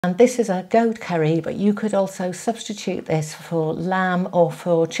And this is a goat curry, but you could also substitute this for lamb or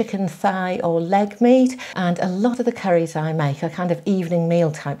for chicken thigh or leg meat. And a lot of the curries I make are kind of evening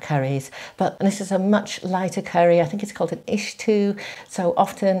meal type curries, but this is a much lighter curry. I think it's called an Ishtu, so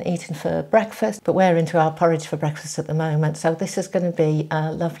often eaten for breakfast, but we're into our porridge for breakfast at the moment. So this is going to be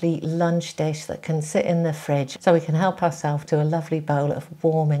a lovely lunch dish that can sit in the fridge, so we can help ourselves to a lovely bowl of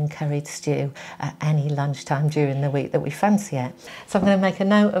warming curried stew at any lunchtime during the week that we fancy it. So I'm going to make a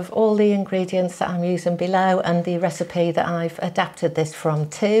note of all the ingredients that I'm using below and the recipe that I've adapted this from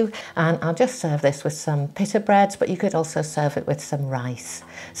too, and I'll just serve this with some pita breads, but you could also serve it with some rice.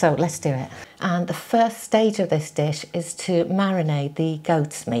 So let's do it. And the first stage of this dish is to marinate the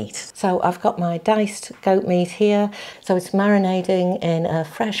goat's meat. So I've got my diced goat meat here. So it's marinating in a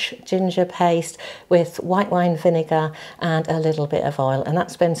fresh ginger paste with white wine vinegar and a little bit of oil. And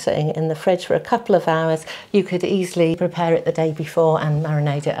that's been sitting in the fridge for a couple of hours. You could easily prepare it the day before and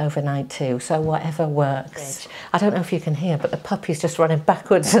marinate it overnight too. So whatever works. I don't know if you can hear, but the puppy's just running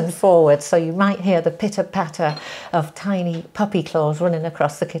backwards and forwards. So you might hear the pitter patter of tiny puppy claws running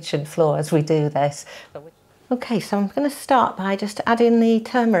across the kitchen floor as we do this. Okay, so I'm going to start by just adding the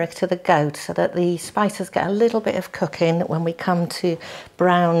turmeric to the goat so that the spices get a little bit of cooking when we come to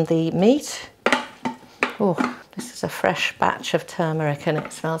brown the meat. Oh, this is a fresh batch of turmeric and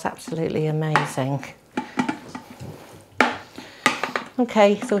it smells absolutely amazing.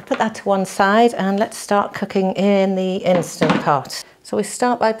 Okay, so we put that to one side and let's start cooking in the Instant Pot. So we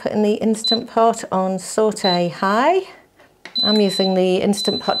start by putting the Instant Pot on saute high. I'm using the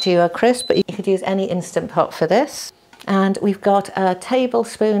Instant Pot Duo Crisp, but you could use any Instant Pot for this. And we've got a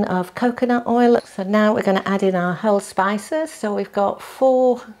tablespoon of coconut oil. So now we're going to add in our whole spices. So we've got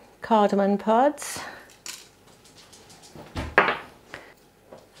 4 cardamom pods,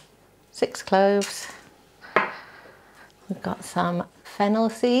 6 cloves, we've got some fennel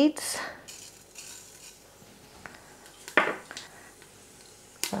seeds,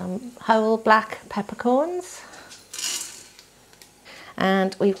 some whole black peppercorns,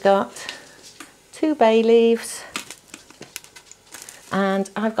 and we've got 2 bay leaves, and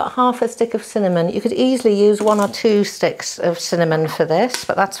I've got half a stick of cinnamon. You could easily use 1 or 2 sticks of cinnamon for this,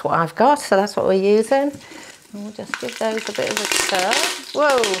 but that's what I've got, so that's what we're using. And we'll just give those a bit of a stir.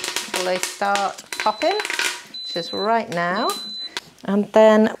 Whoa, will they start popping, which is right now. And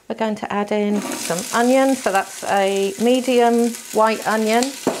then we're going to add in some onion. So that's a medium white onion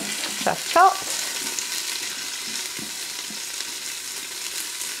that's chopped.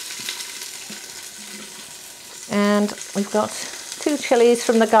 And we've got 2 chillies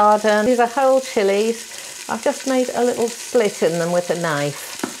from the garden. These are whole chillies. I've just made a little slit in them with a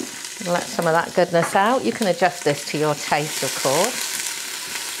knife. Let some of that goodness out. You can adjust this to your taste, of course.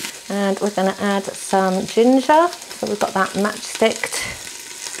 And we're going to add some ginger. So we've got that matchsticked.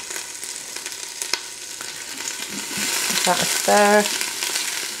 Give that a stir.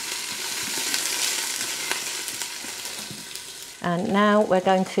 And now we're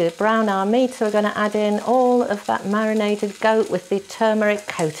going to brown our meat. So we're going to add in all of that marinated goat with the turmeric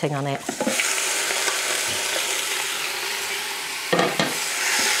coating on it.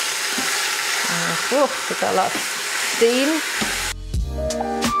 And, we've got a lot of steam.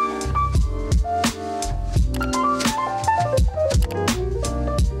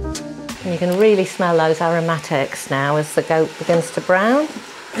 And you can really smell those aromatics now as the goat begins to brown.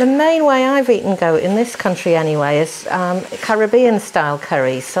 The main way I've eaten goat in this country anyway is Caribbean style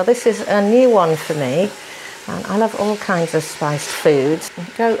curries. So this is a new one for me. And I love all kinds of spiced foods.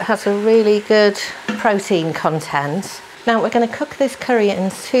 Goat has a really good protein content. Now we're going to cook this curry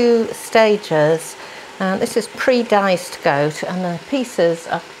in 2 stages. This is pre-diced goat and the pieces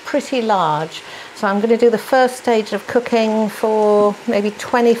are pretty large. So I'm going to do the first stage of cooking for maybe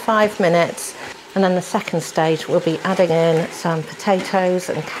 25 minutes. And then the second stage we'll be adding in some potatoes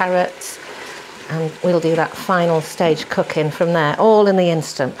and carrots. And we'll do that final stage cooking from there, all in the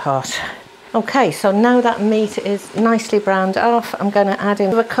Instant Pot. Okay, so now that meat is nicely browned off, I'm going to add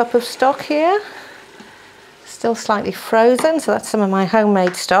in a cup of stock here. Still slightly frozen, so that's some of my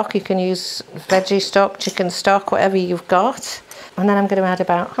homemade stock. You can use veggie stock, chicken stock, whatever you've got. And then I'm going to add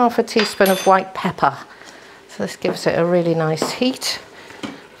about half a teaspoon of white pepper. So this gives it a really nice heat.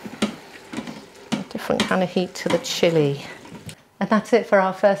 A different kind of heat to the chilli. And that's it for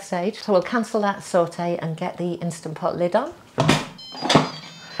our first stage. So we'll cancel that saute and get the Instant Pot lid on.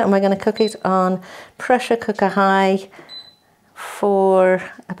 And we're going to cook it on pressure cooker high for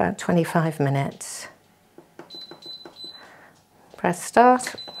about 25 minutes. Press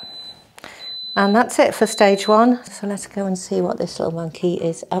start. And that's it for stage 1. So let's go and see what this little monkey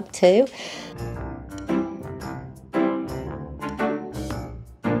is up to.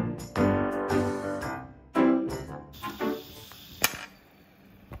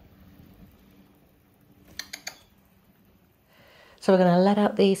 So we're going to let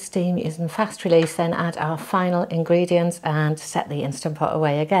out the steam using fast release, then add our final ingredients and set the Instant Pot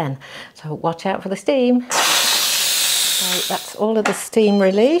away again. So watch out for the steam. So that's all of the steam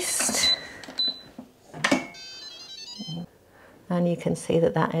released. And you can see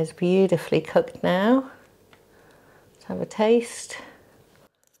that that is beautifully cooked now. Let's have a taste.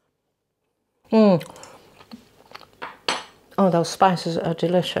 Oh, those spices are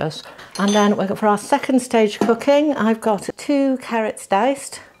delicious. And then for our second stage cooking, I've got 2 carrots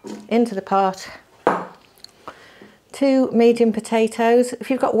diced into the pot, 2 medium potatoes.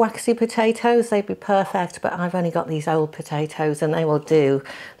 If you've got waxy potatoes, they'd be perfect, but I've only got these old potatoes and they will do.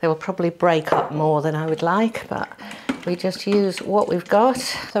 They will probably break up more than I would like, but we just use what we've got.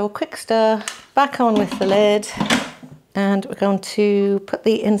 So a quick stir, back on with the lid. And we're going to put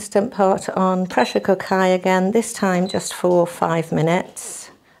the Instant Pot on pressure cook high again, this time just for 5 minutes.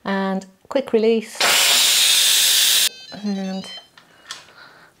 And quick release. And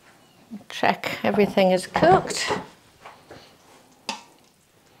check everything is cooked.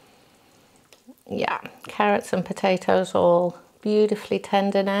 Yeah, carrots and potatoes all beautifully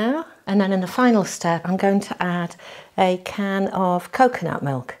tender now. And then in the final step, I'm going to add a can of coconut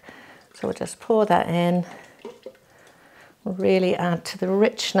milk. So we'll just pour that in. Really add to the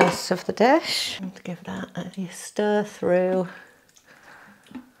richness of the dish. And give that a stir through.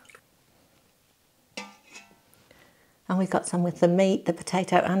 And we've got some with the meat, the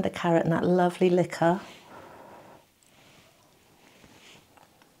potato and the carrot and that lovely liquor.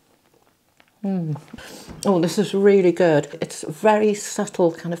 Oh, this is really good. It's very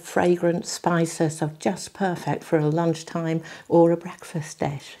subtle, kind of fragrant spices, so just perfect for a lunchtime or a breakfast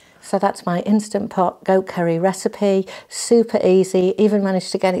dish. So that's my Instant Pot goat curry recipe. Super easy, even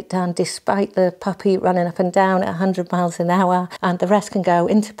managed to get it done despite the puppy running up and down at 100 miles an hour. And the rest can go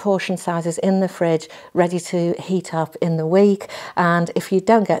into portion sizes in the fridge, ready to heat up in the week. And if you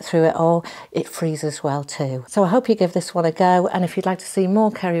don't get through it all, it freezes well too. So I hope you give this one a go. And if you'd like to see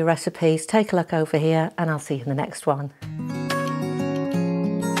more curry recipes, take a look over here and I'll see you in the next one.